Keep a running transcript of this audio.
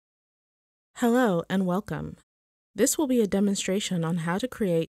Hello and welcome. This will be a demonstration on how to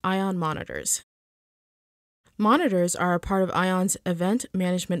create ION monitors. Monitors are a part of ION's event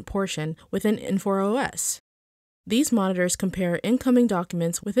management portion within Infor OS. These monitors compare incoming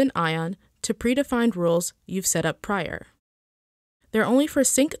documents within ION to predefined rules you've set up prior. They're only for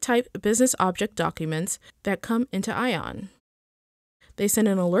sync-type business object documents that come into ION. They send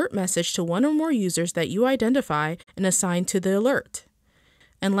an alert message to one or more users that you identify and assign to the alert.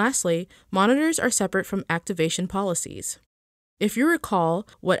 And lastly, monitors are separate from activation policies. If you recall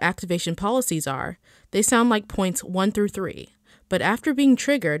what activation policies are, they sound like points 1 through 3, but after being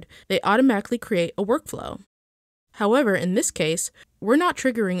triggered, they automatically create a workflow. However, in this case, we're not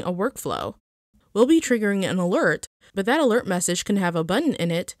triggering a workflow. We'll be triggering an alert, but that alert message can have a button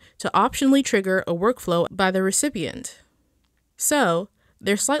in it to optionally trigger a workflow by the recipient. So,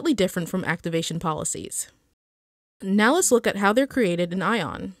 they're slightly different from activation policies. Now let's look at how they're created in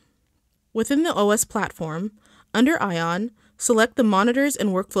ION. Within the OS platform, under ION, select the Monitors and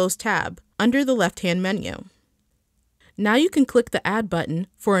Workflows tab under the left-hand menu. Now you can click the Add button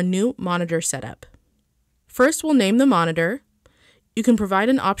for a new monitor setup. First, we'll name the monitor. You can provide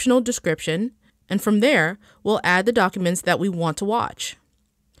an optional description, and from there, we'll add the documents that we want to watch.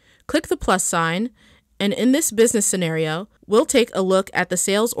 Click the plus sign, and in this business scenario, we'll take a look at the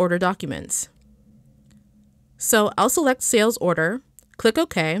sales order documents. So I'll select Sales Order, click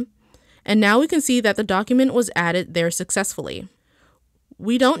OK, and now we can see that the document was added there successfully.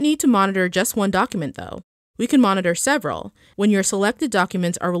 We don't need to monitor just one document though. We can monitor several when your selected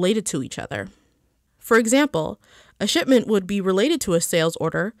documents are related to each other. For example, a shipment would be related to a sales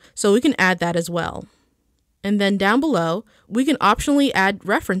order, so we can add that as well. And then down below, we can optionally add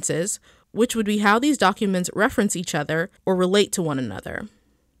references, which would be how these documents reference each other or relate to one another.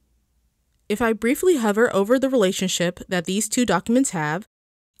 If I briefly hover over the relationship that these two documents have,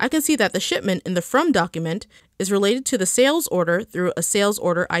 I can see that the shipment in the From document is related to the sales order through a sales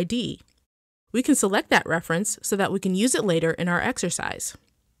order ID. We can select that reference so that we can use it later in our exercise.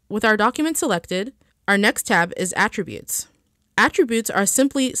 With our document selected, our next tab is Attributes. Attributes are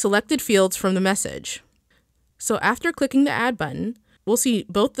simply selected fields from the message. So after clicking the Add button, we'll see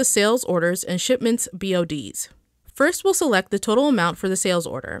both the sales orders and shipments BODs. First, we'll select the total amount for the sales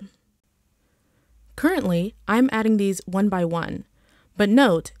order. Currently, I'm adding these one by one, but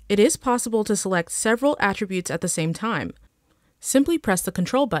note, it is possible to select several attributes at the same time. Simply press the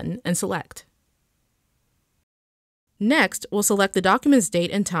Control button and select. Next, we'll select the document's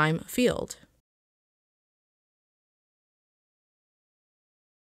date and time field.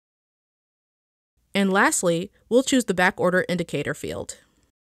 And lastly, we'll choose the backorder indicator field.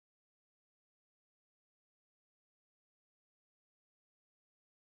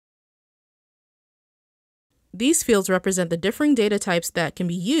 These fields represent the differing data types that can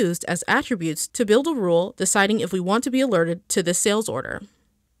be used as attributes to build a rule deciding if we want to be alerted to this sales order.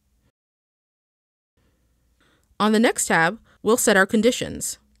 On the next tab, we'll set our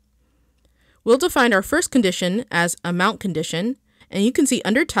conditions. We'll define our first condition as a mount condition, and you can see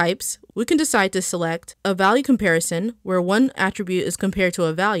under Types, we can decide to select a value comparison, where one attribute is compared to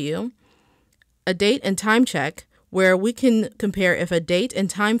a value, a date and time check, where we can compare if a date and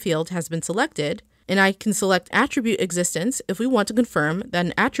time field has been selected, and I can select attribute existence if we want to confirm that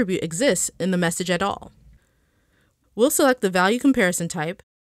an attribute exists in the message at all. We'll select the value comparison type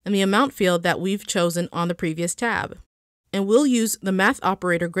and the amount field that we've chosen on the previous tab, and we'll use the math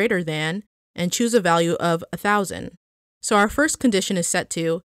operator greater than and choose a value of 1,000. So our first condition is set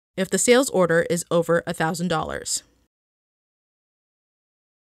to if the sales order is over $1,000.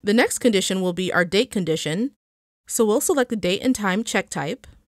 The next condition will be our date condition, so we'll select the date and time check type.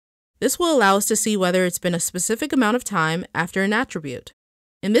 This will allow us to see whether it's been a specific amount of time after an attribute.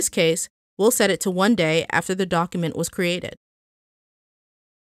 In this case, we'll set it to 1 day after the document was created.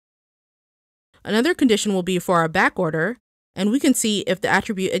 Another condition will be for our backorder, and we can see if the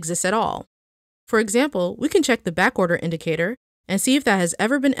attribute exists at all. For example, we can check the backorder indicator and see if that has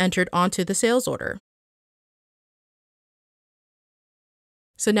ever been entered onto the sales order.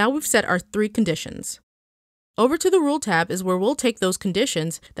 So now we've set our 3 conditions. Over to the Rule tab is where we'll take those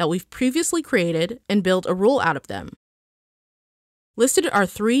conditions that we've previously created and build a rule out of them. Listed are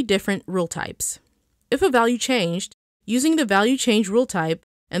 3 different rule types. If a value changed, using the value change rule type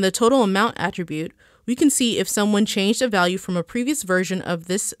and the total amount attribute, we can see if someone changed a value from a previous version of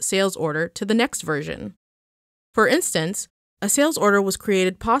this sales order to the next version. For instance, a sales order was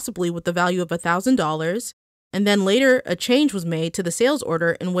created possibly with the value of $1,000, and then later a change was made to the sales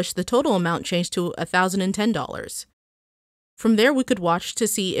order in which the total amount changed to $1,010. From there, we could watch to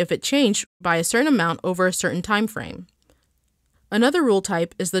see if it changed by a certain amount over a certain time frame. Another rule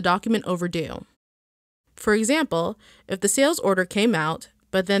type is the document overdue. For example, if the sales order came out,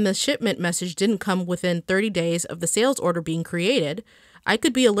 but then the shipment message didn't come within 30 days of the sales order being created, I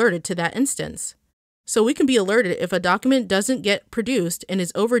could be alerted to that instance. So we can be alerted if a document doesn't get produced and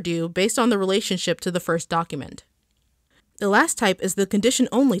is overdue based on the relationship to the first document. The last type is the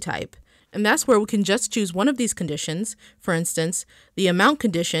condition-only type, and that's where we can just choose one of these conditions, for instance, the amount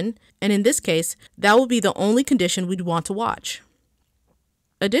condition, and in this case, that will be the only condition we'd want to watch.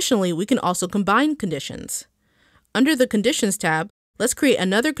 Additionally, we can also combine conditions. Under the Conditions tab, let's create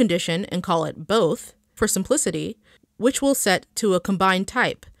another condition and call it Both for simplicity, which we'll set to a combined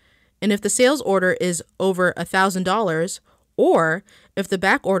type. And if the sales order is over $1,000, or if the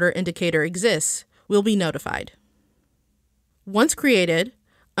back order indicator exists, we'll be notified. Once created,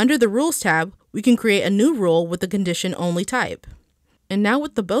 under the Rules tab, we can create a new rule with the condition-only type. And now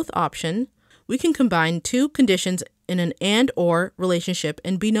with the Both option, we can combine two conditions in an and/or relationship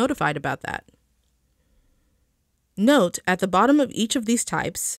and be notified about that. Note, at the bottom of each of these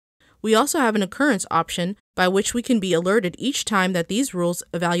types, we also have an occurrence option by which we can be alerted each time that these rules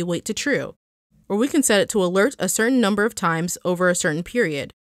evaluate to true, or we can set it to alert a certain number of times over a certain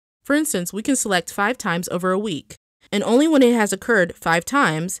period. For instance, we can select 5 times over a week, and only when it has occurred 5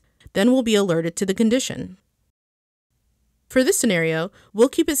 times, then we'll be alerted to the condition. For this scenario, we'll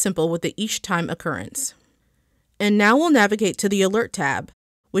keep it simple with the each time occurrence. And now we'll navigate to the Alert tab,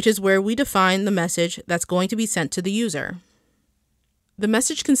 which is where we define the message that's going to be sent to the user. The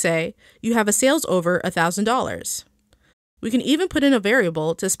message can say, "You have a sales over $1,000. We can even put in a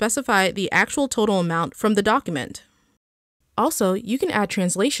variable to specify the actual total amount from the document. Also, you can add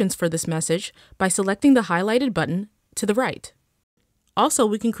translations for this message by selecting the highlighted button to the right. Also,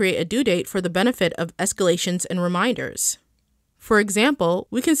 we can create a due date for the benefit of escalations and reminders. For example,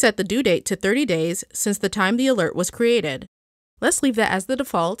 we can set the due date to 30 days since the time the alert was created. Let's leave that as the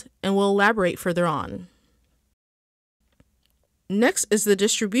default, and we'll elaborate further on. Next is the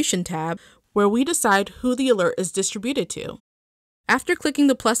Distribution tab, where we decide who the alert is distributed to. After clicking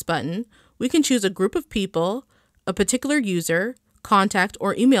the plus button, we can choose a group of people, a particular user, contact,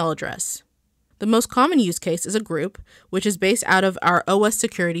 or email address. The most common use case is a group, which is based out of our OS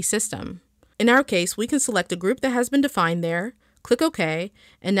security system. In our case, we can select a group that has been defined there, click OK,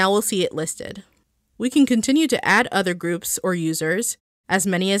 and now we'll see it listed. We can continue to add other groups or users, as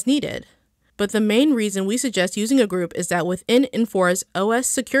many as needed. But the main reason we suggest using a group is that within Infor's OS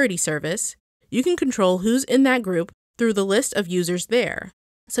security service, you can control who's in that group through the list of users there.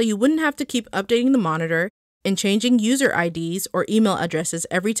 So you wouldn't have to keep updating the monitor and changing user IDs or email addresses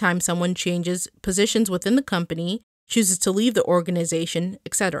every time someone changes positions within the company, chooses to leave the organization,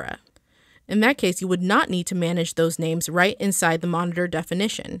 etc. In that case, you would not need to manage those names right inside the monitor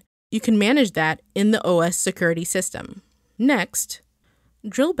definition. You can manage that in the OS security system. Next,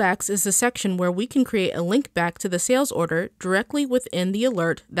 Drillbacks is a section where we can create a link back to the sales order directly within the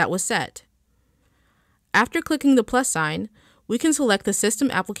alert that was set. After clicking the plus sign, we can select the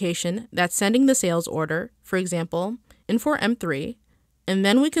system application that's sending the sales order, for example, Infor M3, and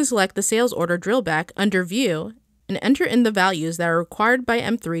then we can select the sales order drillback under View and enter in the values that are required by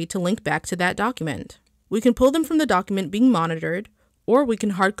M3 to link back to that document. We can pull them from the document being monitored, or we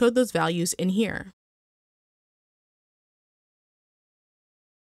can hardcode those values in here.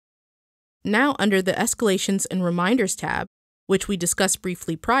 Now, under the Escalations and Reminders tab, which we discussed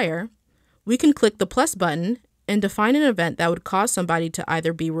briefly prior, we can click the plus button and define an event that would cause somebody to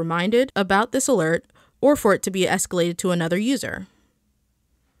either be reminded about this alert or for it to be escalated to another user.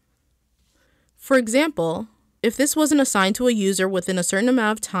 For example, if this wasn't assigned to a user within a certain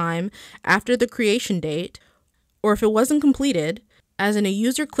amount of time after the creation date, or if it wasn't completed, as in a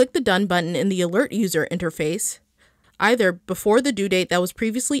user clicked the Done button in the Alert user interface, either before the due date that was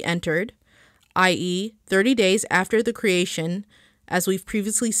previously entered, i.e. 30 days after the creation, as we've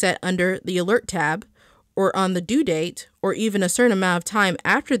previously set under the Alert tab, or on the due date, or even a certain amount of time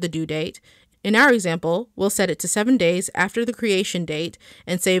after the due date. In our example, we'll set it to 7 days after the creation date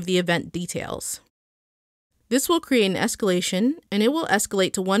and save the event details. This will create an escalation, and it will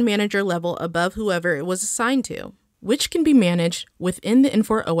escalate to one manager level above whoever it was assigned to, which can be managed within the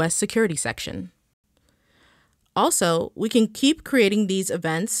Infor OS security section. Also, we can keep creating these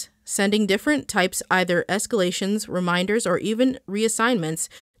events, sending different types, either escalations, reminders, or even reassignments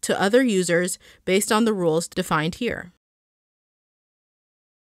to other users based on the rules defined here.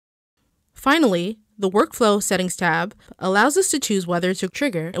 Finally, the Workflow Settings tab allows us to choose whether to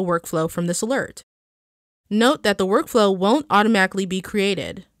trigger a workflow from this alert. Note that the workflow won't automatically be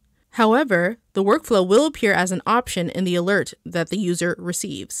created. However, the workflow will appear as an option in the alert that the user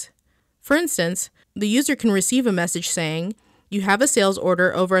receives. For instance, the user can receive a message saying, You have a sales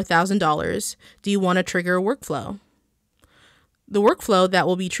order over $1,000. Do you want to trigger a workflow? The workflow that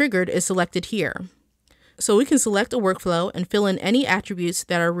will be triggered is selected here. So we can select a workflow and fill in any attributes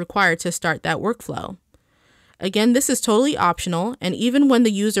that are required to start that workflow. Again, this is totally optional, and even when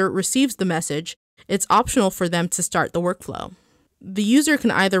the user receives the message, it's optional for them to start the workflow. The user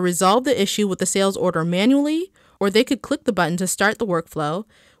can either resolve the issue with the sales order manually, or they could click the button to start the workflow,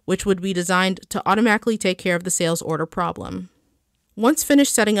 which would be designed to automatically take care of the sales order problem. Once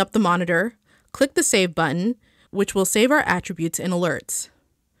finished setting up the monitor, click the Save button, which will save our attributes and alerts.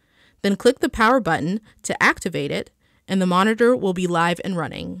 Then click the Power button to activate it, and the monitor will be live and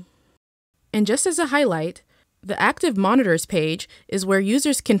running. And just as a highlight, the Active Monitors page is where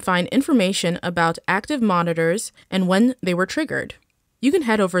users can find information about active monitors and when they were triggered. You can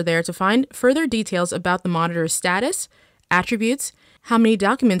head over there to find further details about the monitor's status, attributes, how many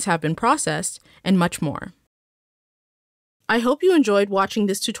documents have been processed, and much more. I hope you enjoyed watching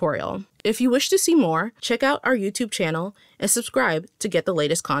this tutorial. If you wish to see more, check out our YouTube channel and subscribe to get the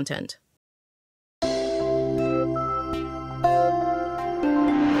latest content.